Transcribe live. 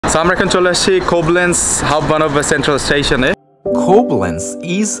So আমরা এখন চলে আসছি Koblenz হাউবানব সেন্ট্রাল স্টেশনে। Koblenz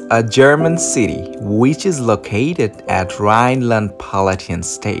is a German city which is located at Rhineland-Palatinate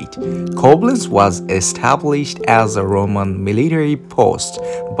state. Koblenz was established as a Roman military post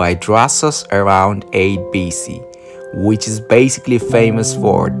by Drusus around 8 BC, which is basically famous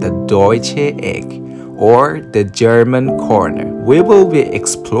for the Deutsche Eck, or the German corner. We will be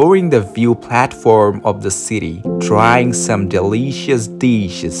exploring the view platform of the city, trying some delicious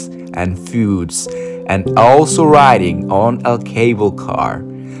dishes and foods, and also riding on a cable car.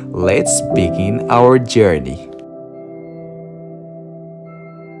 Let's begin our journey.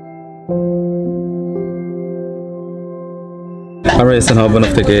 আমরা SN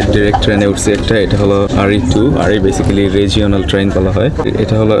হাউবানব থেকে direct ট্রেনে উঠছি একটা, এটা হলো RE2, RE basically regional train বলা হয়।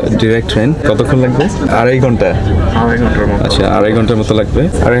 এটা হলো ডাইরেক্ট ট্রেন। কতক্ষণ লাগবে? আড়াই ঘন্টার মতো। আচ্ছা, আড়াই ঘন্টার মতো লাগবে।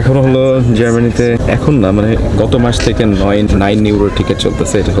 আর এখন হলো জার্মানিতে এখন না, মানে গত মাস থেকে 9 ইউরো টিকিট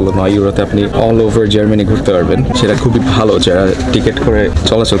চলতেছে। এটা হলো 9 ইউরোতে আপনি অল ওভার জার্মানি ঘুরতে পারবেন। সেটা খুবই ভালো যারা টিকিট করে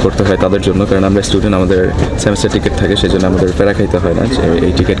চলাচল করতে হয় তাদের জন্য, কারণ আমরা স্টুডেন্ট, আমাদের সেমেস্টার টিকিট থাকে, সেজন্য আমাদের প্যারা খাইতে হয় না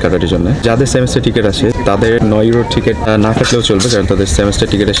এই টিকিট কাটার জন্য। যাদের সেমেস্টার টিকিট আছে তাদের 9 ইউরোর টিকিট না কাটলেও চলবে, কারণ তাদের সেমেস্টার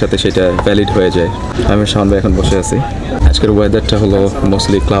টিকিটের সাথে সেটা ভ্যালিড হয়ে যায়। আমি সামনে এখন বসে আছি। আজকের ওয়েদারটা হলো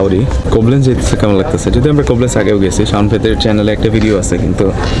মোস্টলি ক্লাউডি। কোবলেন্স যেতেছে কেমন লাগতেছে? যদি আমরা কোবলেন্স আগেও গেছি, শাওনফেদের চ্যানেলে একটা ভিডিও আছে, কিন্তু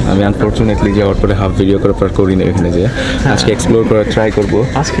আমি আনফরচুনেটলি যাওয়ার পরে হাফ ভিডিও করার পর করি না এখানে যে। আজকে এক্সপ্লোর করার ট্রাই করবো।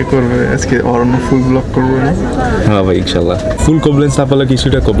 আজকে অরণ্য ফুল ব্লগ করবো না? হ্যাঁ ভাই, ইনশাল্লাহ। ফুল কোবলেন্স না পেলে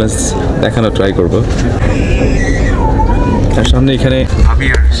কিছুটা কোবলেন্স দেখানোর ট্রাই করবো। তার সামনে এখানে ভাবি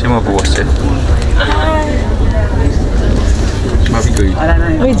আর সীমাপু বসছে।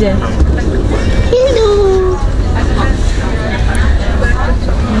 ওই যে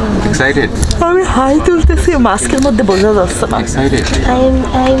এক্সাইটেড? আমি হাই তুলতেছি, মাস্কের মধ্যে বোঝা যাচ্ছে না। এক্সাইটেড?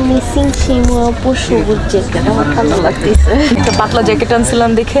 I'm missing Chimu সবুজ জ্যাকেট, আমার ভালো লাগতেছে। একটা পাতলা জ্যাকেট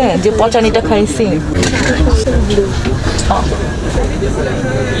আনছিলাম দেখে যে পচানিটা খাইছি।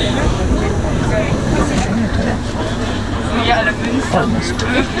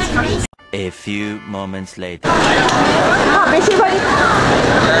 A few moments later.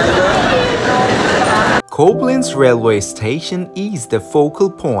 Koblenz railway station is the focal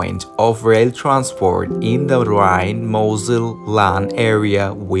point of rail transport in the Rhine-Moselle-Lahn area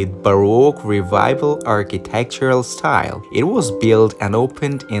with Baroque revival architectural style. It was built and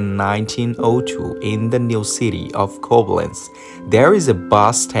opened in 1902 in the new city of Koblenz. There is a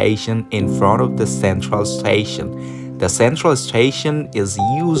bus station in front of the central station. The central station is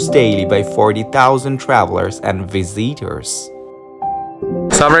used daily by 40,000 travelers and visitors.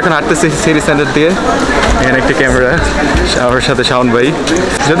 So আমরা এখন হাঁটতেছি city centre দিয়ে। এখানে একটা camera, আমার সাথে শাওন ভাই।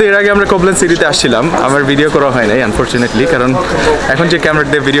 যদি এর আগে আমরা কোবলেন্স সিটিতে আসছিলাম, আমার ভিডিও করা হয় নাই আনফরচুনেটলি, কারণ এখন যে ক্যামেরা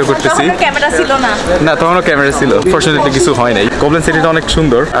দিয়ে ভিডিও করতেছি ক্যামেরা ছিল না। না, তখনও ক্যামেরা ছিল, ফরচুনেটলি কিছু হয় নাই। কোবলেন্স সিটিটা অনেক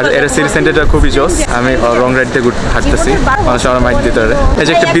সুন্দর, আর এর সিটি সেন্টারটা খুবই জোস। আমি লং রাইড দিয়ে হাঁটতেছি, মানুষ আমার মাইক দিতে পারে। এই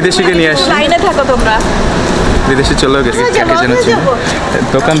যে একটা বিদেশিকে নিয়ে আসছি। লাইনে থাকো তোমরা। বিদেশে চলেও গেছি, যাকে জেনেছি।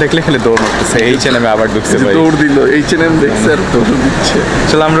 দোকান দেখলে খেলে দৌড় মারতেছে। H&M আবার ঢুকছে ভাই, দৌড় দিল। H&M দেখছে আর দৌড় দিচ্ছে।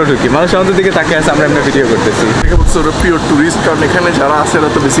 চলো আমরা ঢুকি। মানুষ আমাদের দিকে তাকিয়ে আছে, আমরা এমনি ভিডিও করতেছি। ওরা পিওর টুরিস্ট, কারণ এখানে যারা আছে এরা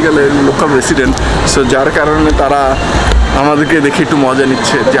তো বেসিক্যালি লোকাল রেসিডেন্ট। সো যার কারণে তারা আমাদেরকে দেখে একটু মজা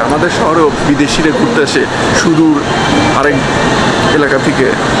নিচ্ছে যে আমাদের শহরেও বিদেশিরা ঘুরতে আসে সুদূর আরেক এলাকা থেকে।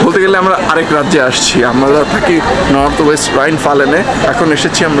 বলতে গেলে আমরা আরেক রাজ্যে আসছি। আমরা থাকি নর্থ ওয়েস্ট রাইন ফালেনে, এখন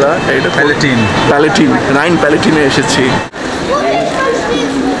এসেছি আমরা এটা প্যালেটিন রাইন প্যালেটিনে এসেছি।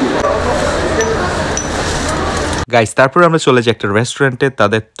 গাইস, তারপর আমরা চলে যাই একটা রেস্টুরেন্টে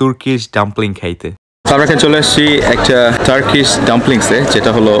তাদের তুর্কিশ ডাম্পলিং খাইতে। আমরা এখানে চলে আসছি একটা টার্কিশ ডাম্পলিংসে,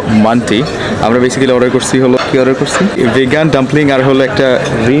 যেটা হলো মান্টি। আমরা বেসিক্যালি অর্ডার করছি হলো কি অর্ডার করছি ভেগান ডাম্পলিং, আর হলো একটা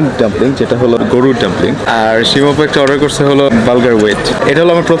রিন ডাম্পলিং যেটা হলো গরুর ডাম্পলিং, আর সীমাপু একটা অর্ডার করছে হলো বার্গার ওয়েট। এটা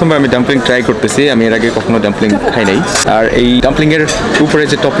হলো আমার প্রথমবার আমি ডাম্পলিং ট্রাই করতেছি, আমি এর আগে কখনো ডাম্পলিং খাই নাই। আর এই ডাম্পলিং এর উপরে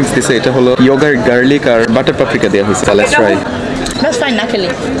যে টপিংস দিছে এটা হলো ইয়োগার্ট, গার্লিক আর বাটার পাপরিকা দেওয়া হয়েছে। Let's try. বাস ফাইন না খেলে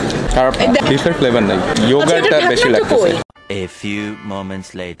আর বিফের ফ্লেভার নাই, ইয়োগার্টটা বেশি লাগতেছে। A few moments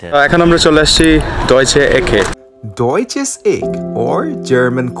later. এখন আমরা চলে আসছি Deutsche Ecke. Deutsches Eck, or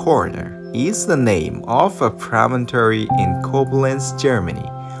German Corner, is the name of a promontory in Koblenz, Germany,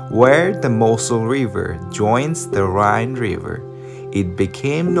 where the Mosel River joins the Rhine River. It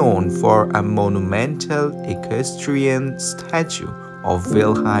became known for a monumental equestrian statue of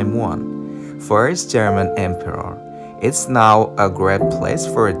Wilhelm I, first German emperor. It's now a great place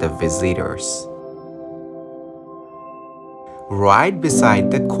for the visitors. Right beside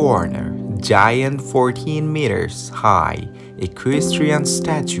the corner, giant 14 meters high equestrian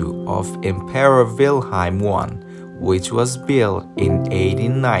statue of Emperor Wilhelm I, which was built in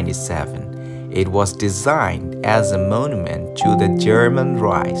 1897. It was designed as a monument to the German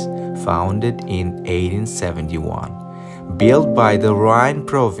Reich, founded in 1871, built by the Rhine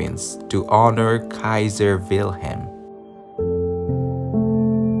province to honor Kaiser Wilhelm.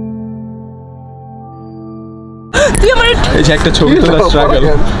 তুই আমার এই যে একটা ছবি তোলা struggle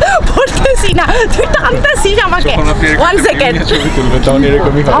পড়তেছি না, তুই টানতেছিস আমাকে। 1 সেকেন্ড ছবি তুলবে তখন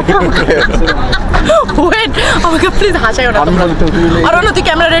এরকমই হয় ওয়েট, আমাকে প্লিজ হাসাই না তোমরা। আর অন্য তুই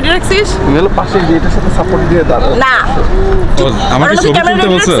ক্যামেরা রেডি রাখছিস? মেলো পাশে গেটের সাথে সাপোর্ট দিয়ে দাঁড়া। না ও, আমাকে তুই ছবি ক্যামেরা তুলতে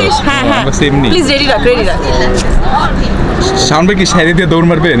রেডি বলছো? রাখছিস? হ্যাঁ হ্যাঁ আমরা সেম নি প্লিজ রেডি রাখ, রেডি রাখ। সামনে কি শাড়ি দিয়ে দৌড়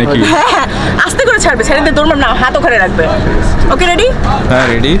মারবে নাকি? হ্যাঁ হ্যাঁ আস্তে করে ছাড়বে, ছেড়ে দিয়ে দৌড় মার না, হাত ওখানে রাখবে। Okay ready? হ্যাঁ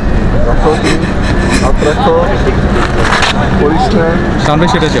রেডি। হাত রাখো, পরিষ্কার। সামনে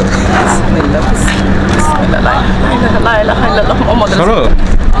সেটা চাও সরো।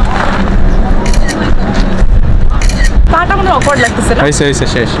 পাটা মনে অকওয়ার্ড লাগতেছে না? হয়েছে হয়েছে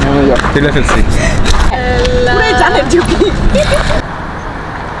শেষ তুলে ফেলছি। পুরাই জানের ঝুঁকি।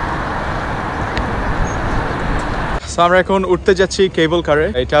 আমরা এখন উঠতে যাচ্ছি কেবল কারে।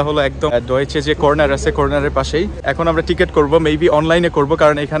 এটা হলো একদম ডয়েচে যে কর্নার আছে, কর্নারের পাশেই। এখন আমরা টিকিট করব, মেবি অনলাইনে করব,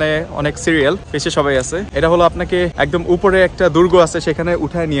 কারণ এখানে অনেক সিরিয়াল পেছে সবাই আছে। এটা হলো আপনাকে একদম উপরে একটা দুর্গ আছে, সেখানে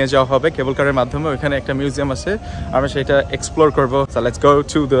উঠায় নিয়ে যাওয়া হবে কেবল কারের মাধ্যমে। ওখানে একটা মিউজিয়াম আছে, আমরা সেটা এক্সপ্লোর করব। So let's go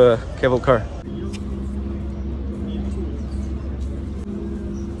to the কেবল কার।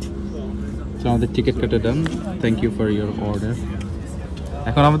 আমাদের টিকিট কাটা ডান, thank you for your order.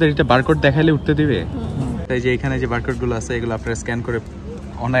 এখন আমাদের এটা বারকোড দেখাইলে উঠতে দিবে? এই যে এখানে যে বারকোড গুলো আছে, এগুলো আপনারা স্ক্যান করে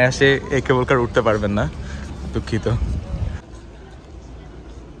অনায়াসে এই কেবল কার উঠতে পারবেন না, দুঃখিত।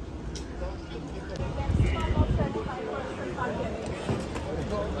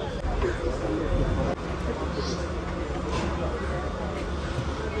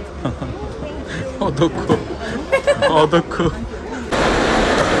 অদক্ষ অদক্ষ।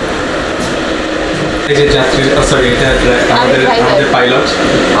 এই যে যাত্রী, সরি এটা আমাদের পাইলট।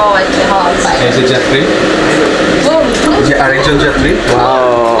 ও আচ্ছা, হ্যাঁ এই যে যাত্রী, যে আরেকজন যাত্রী,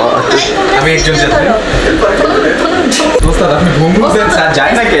 আমি একজন যাত্রী। ওস্তাদ আপনি ঘুম ঘুরছেন স্যার,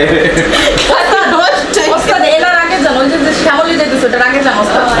 যায় না কে? ওস্তাদ এটার আগে জানো, ওই যে শ্যামলী যাইতেছে ওটার আগে জানো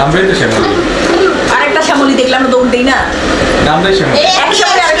ওস্তাদ? আমরাই তো শ্যামলী। আরেকটা শ্যামলী দেখলাম আমরা দৌড় দেই না, আমরাই শ্যামলী।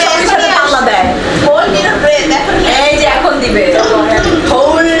 একসাথে আরেকজনের সাথে পাল্লা দেয়। হোল্ড ইউর ব্রেথ, এখন এই যে এখন দিবে,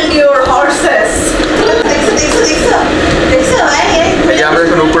 হোল্ড ইউর হর্সেস। এই আমরা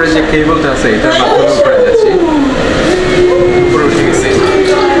এখন উপরে যে কেবলটা আছে, এটার মাধ্যমে উপরে যাচ্ছি। উপরে উঠে গেছি।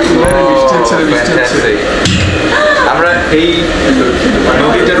 আমরা এই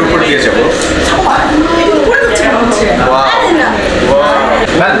নদীটার উপর দিয়ে যাবো।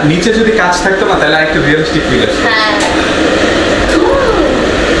 না, নিচে যদি কাজ থাকতো না তাহলে একটা রিয়েলিস্টিক ফিল আসতো।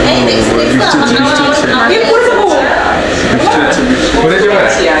 করে যাবো,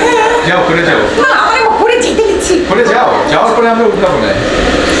 যাও করে যাও, করে যাও, যাওয়ার পরে আমরা উঠলাম না।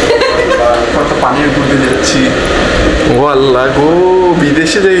 কত পানির উপর দিয়ে যাচ্ছি। ও আল্লাহ গো,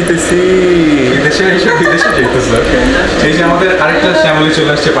 বিদেশে যাইতেছি। বিদেশে এইসব বিদেশে যাইতেছে। এই যে আমাদের আরেকটা শ্যামলী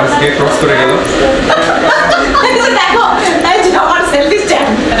চলে আসছে, পাশ দিয়ে ক্রস করে গেল। দেখো এই যে আমার সেলফি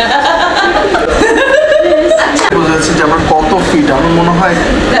স্ট্যান্ড। বোঝা যাচ্ছে যে আমার কত ফিট, আমার মনে হয়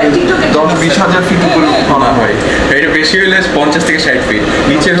 10-20,000 ফিট উপরে উঠানো হয়। এটা বেশি হলে 50 থেকে 60 ফিট।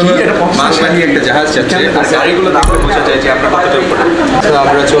 নিচে হলো মাঝখানে একটা জাহাজ যাচ্ছে, আর গাড়িগুলো দেখলে বোঝা যায় যে আমরা কতটা উপরে। তো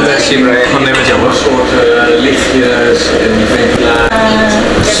আমরা চলে আসছি, আমরা এখন নেমে যাবো। স্মুথ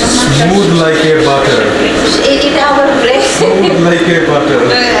লাইক এ বাটার, এটা আবার bread, smooth like a butter.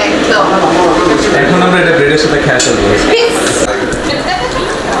 একদম। এখন আমরা এটা ব্রেডের সাথে খেয়ে ফেলবো।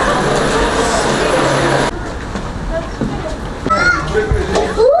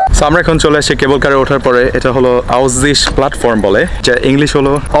 আমরা এখন চলে আসি কেবল কারে ওঠার পরে। এটা হলো আউজিশ প্ল্যাটফর্ম বলে, যা ইংলিশ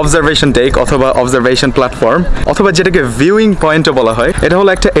হলো অবজারভেশন ডেক অথবা অবজারভেশন প্ল্যাটফর্ম, অথবা যেটাকে ভিউইং পয়েন্টও বলা হয়। এটা হলো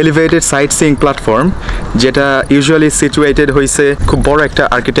একটা এলিভেটেড সাইট সিইং প্ল্যাটফর্ম, যেটা ইউজুয়ালি সিচুয়েটেড হয়েছে খুব বড় একটা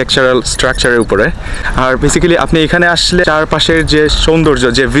আর্কিটেকচারাল স্ট্রাকচারের উপরে। আর বেসিক্যালি আপনি এখানে আসলে চারপাশের যে সৌন্দর্য,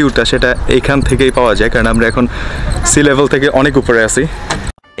 যে ভিউটা, সেটা এইখান থেকেই পাওয়া যায়, কারণ আমরা এখন সি লেভেল থেকে অনেক উপরে আছি।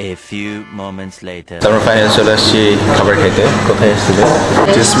 A few moments later. আমরা ফাইনালি চলে আসছি খাবার খাইতে। কোথায় আসছিলেন?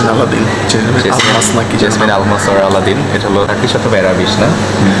 জেসমিন আলাদিন, আলমাস নাকি জেসমিন আলমাস আর আলাদিন। এটা হলো টার্কির সাথে প্যারাবিশ না?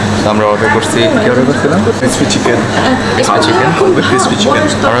 তো আমরা অর্ডার করছি, কি অর্ডার করছিলাম? Crispy chicken. Chicken crispy chicken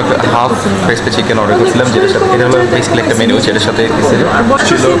আমরা হাফ ক্রিসপি চিকেন অর্ডার করছিলাম, যেটার সাথে এটা হলো বেসিক্যালি একটা মেনু, যেটার সাথে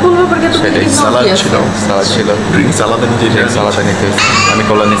ছিল সেটাই সালাদ ছিল, সালাদ ছিল, ড্রিঙ্কস আলাদা নিতে ড্রিঙ্কস আলাদা নিতে হয়েছে। আমি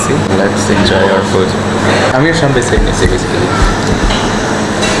কোলা নিছি। Let's enjoy our food. আমি সামনে সেম নিছি বেসিক্যালি।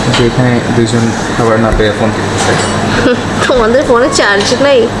 যে এখানে দুজন খাবার না পেয়ে ফোন কিনতেছে। তোমাদের ফোনে চার্জ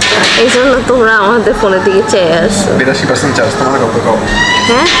নাই, এই জন্য তোমরা আমাদের ফোনের দিকে চেয়ে আসছো। 82% চার্জ, তোমার কত কম?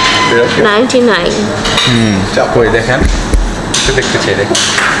 হ্যাঁ 99। কই দেখেন, একটু দেখতে চাই, দেখেন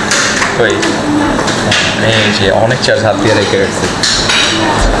কই, এই যে অনেক চার্জ হাত দিয়ে রেখে রাখছে।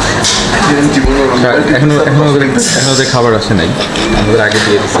 এখনো ওদের খাবার আসে নাই, আমাদের আগে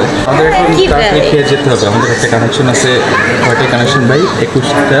দিয়ে দিচ্ছে। আমাদের এখন তাড়াতাড়ি খেয়ে যেতে হবে, আমাদের একটা কানেকশন আছে। কয়টা কানেকশন ভাই?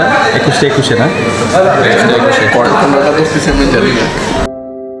 21টা 21 না? 21 পরে তোমরা করতেছি আমি জানি না।